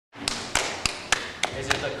Is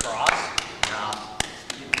it the cross? No.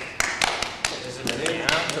 Is it the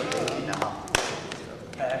piano? No.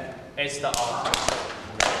 Okay. It's the altar.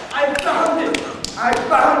 I found it! I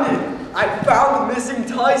found it! I found the missing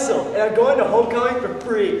tinsel, and I'm going to homecoming for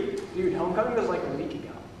free. Dude, homecoming was like a week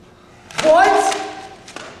ago. What?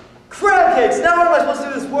 Crab cakes! Now what am I supposed to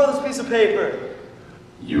do with this worthless piece of paper?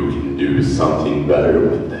 You can do something better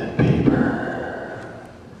with that paper.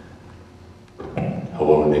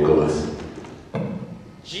 Hello, Nicholas.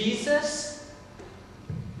 Jesus?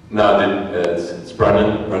 No, it's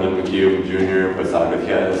Brendan McHugh Jr. What's up with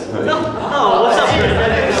you guys? Oh, what's up?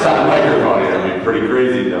 It's not a microphone, I mean, pretty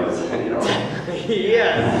crazy though, you know.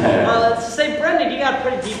 Yeah. Let's say, Brendan, you got a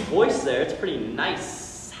pretty deep voice there. It's pretty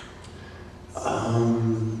nice.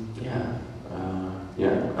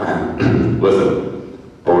 Yeah. Listen,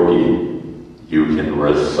 Porky, you can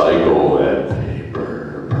recycle that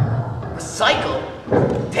paper.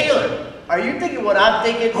 Recycle? Taylor, are you thinking what I'm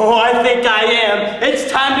thinking? Oh, I think I am. It's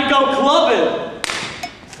time to go clubbing.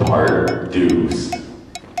 Part deuce.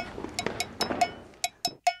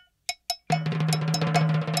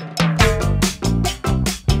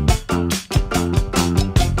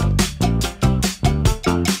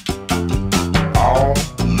 All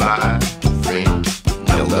my friends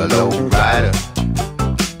know the low rider.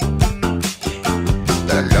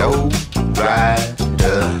 The low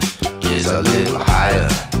rider is a little higher.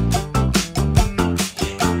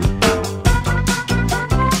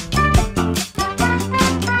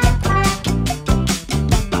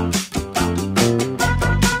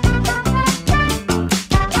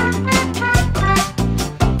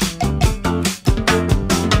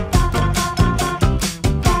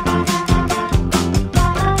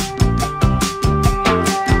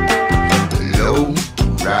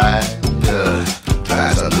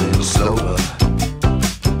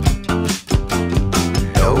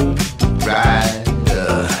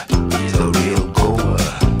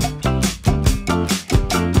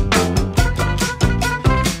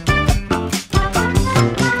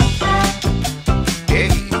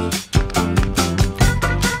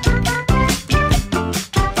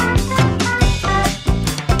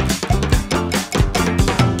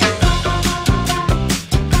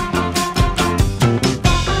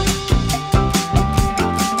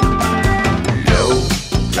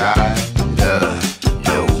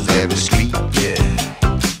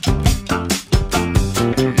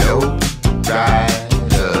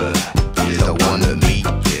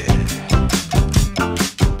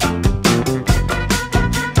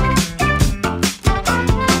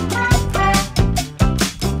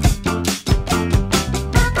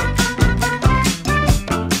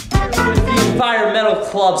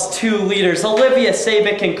 Club's two leaders, Olivia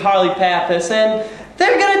Sabick and Carly Pappas, and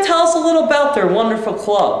they're going to tell us a little about their wonderful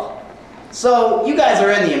club. So, you guys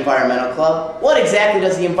are in the Environmental Club. What exactly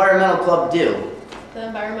does the Environmental Club do? The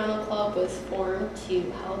Environmental Club was formed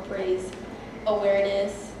to help raise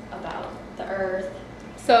awareness about the earth.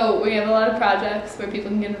 So we have a lot of projects where people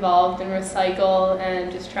can get involved and recycle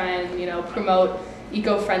and just try and, promote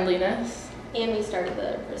eco-friendliness. And we started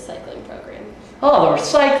the recycling program. Oh, the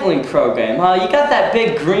recycling program. You got that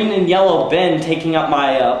big green and yellow bin taking up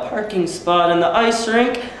my parking spot in the ice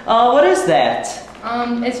rink. What is that?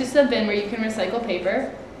 It's just a bin where you can recycle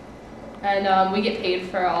paper. And we get paid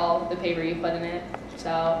for all the paper you put in it.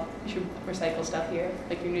 So you should recycle stuff here,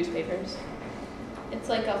 like your newspapers. It's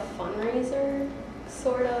like a fundraiser,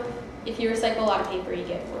 sort of. If you recycle a lot of paper, you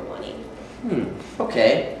get more money.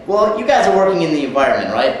 Okay. Well, you guys are working in the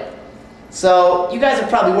environment, right? So, you guys are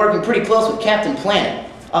probably working pretty close with Captain Planet.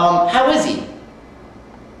 How is he?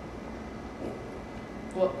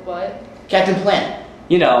 What? Captain Planet.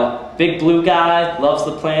 You know, big blue guy, loves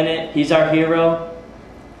the planet, he's our hero.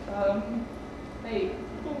 Wait.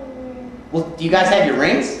 Well, do you guys have your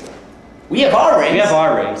rings? We have our rings. We have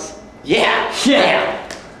our rings. Yeah. Yeah.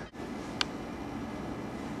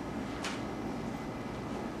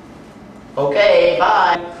 Okay,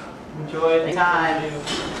 bye. Enjoy the time.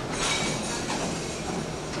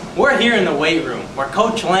 We're here in the weight room, where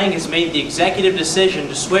Coach Lang has made the executive decision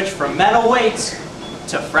to switch from medal weights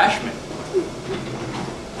to freshmen.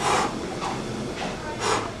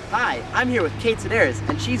 Hi, I'm here with Kate Sedaris,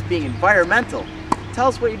 and she's being environmental. Tell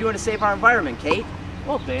us what you're doing to save our environment, Kate.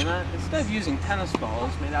 Well, Dana, instead of using tennis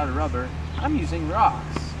balls made out of rubber, I'm using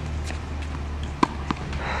rocks.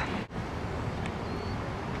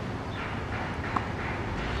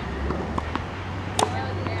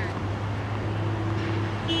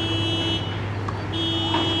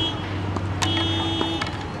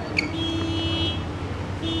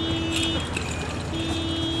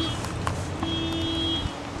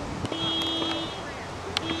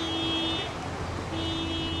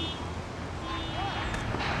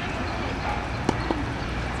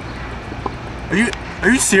 Are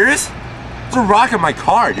you serious? There's a rock in my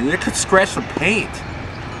car, dude. It could scratch the paint.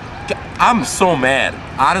 I'm so mad.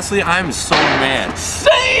 Honestly, I'm so mad.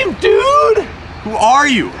 Same, dude! Who are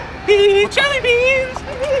you? Jelly beans!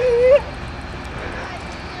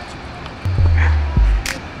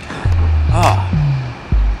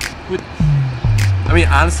 I mean,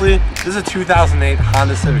 honestly, this is a 2008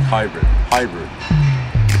 Honda Civic Hybrid.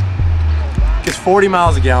 Gets 40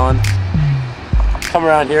 miles a gallon. Come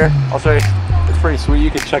around here, I'll show you. It's pretty sweet. You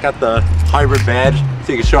can check out the hybrid badge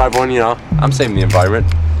so you can show everyone, you know, I'm saving the environment.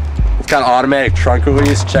 It's got automatic trunk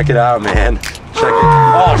release. Check it out, man. Check it.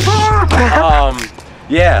 Oh,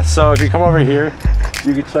 yeah, so if you come over here,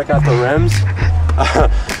 you can check out the rims.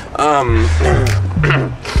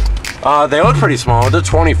 They look pretty small. They're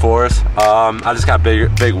 24s. I just got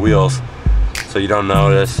big wheels, so you don't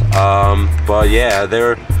notice. But yeah,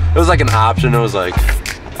 it was like an option. It was like,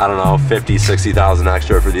 I don't know, 50, 60,000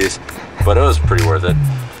 extra for these, but it was pretty worth it.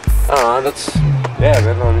 Yeah,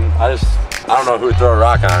 man. I mean, I don't know who would throw a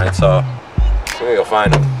rock on it, so I'm gonna go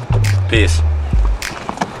find him. Peace.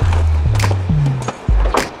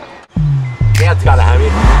 Yeah, it's kinda heavy.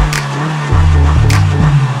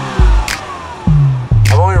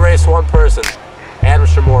 I've only raced one person, Adam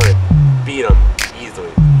Shimori. Beat him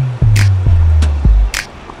easily.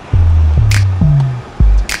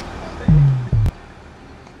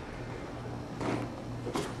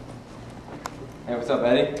 Hey, what's up,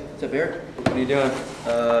 Eddie? What's up, Eric? What are you doing?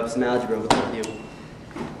 Some algebra. What's up with you?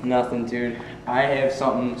 Nothing, dude. I have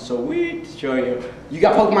something sweet to show you. You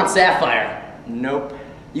got Pokemon Sapphire. Nope.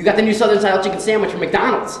 You got the new Southern Style Chicken Sandwich from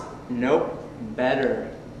McDonald's. Nope. Better.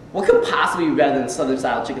 What could possibly be better than Southern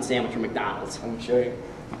Style Chicken Sandwich from McDonald's? I'm gonna show you.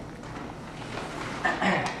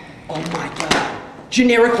 Oh my god.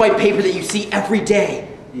 Generic white paper that you see every day.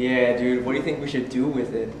 Yeah, dude. What do you think we should do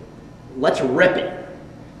with it? Let's rip it.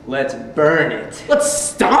 Let's burn it. Let's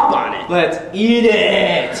stomp on it. Let's eat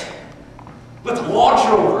it. Let's watch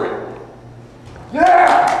over it.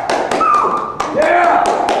 Yeah! Yeah!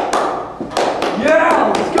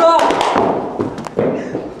 Yeah! Let's go!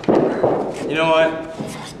 You know what?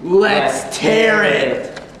 Let's tear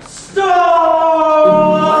it. Stop!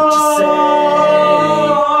 What you say?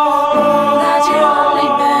 That you only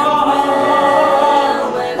meant well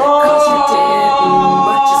when of course you didn't.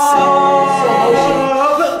 What you say?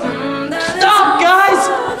 Stop, guys!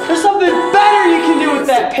 There's something better you can do with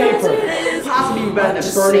that paper. Possibly be better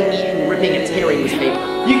than burning, eating, ripping, and tearing this paper.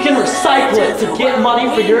 You can recycle it to get money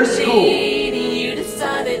for your school. You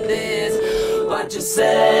decided this. What you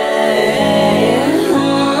say?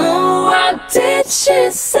 What did she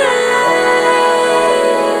say?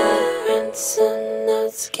 Rinse and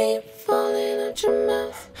notes keep falling out your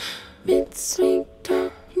mouth.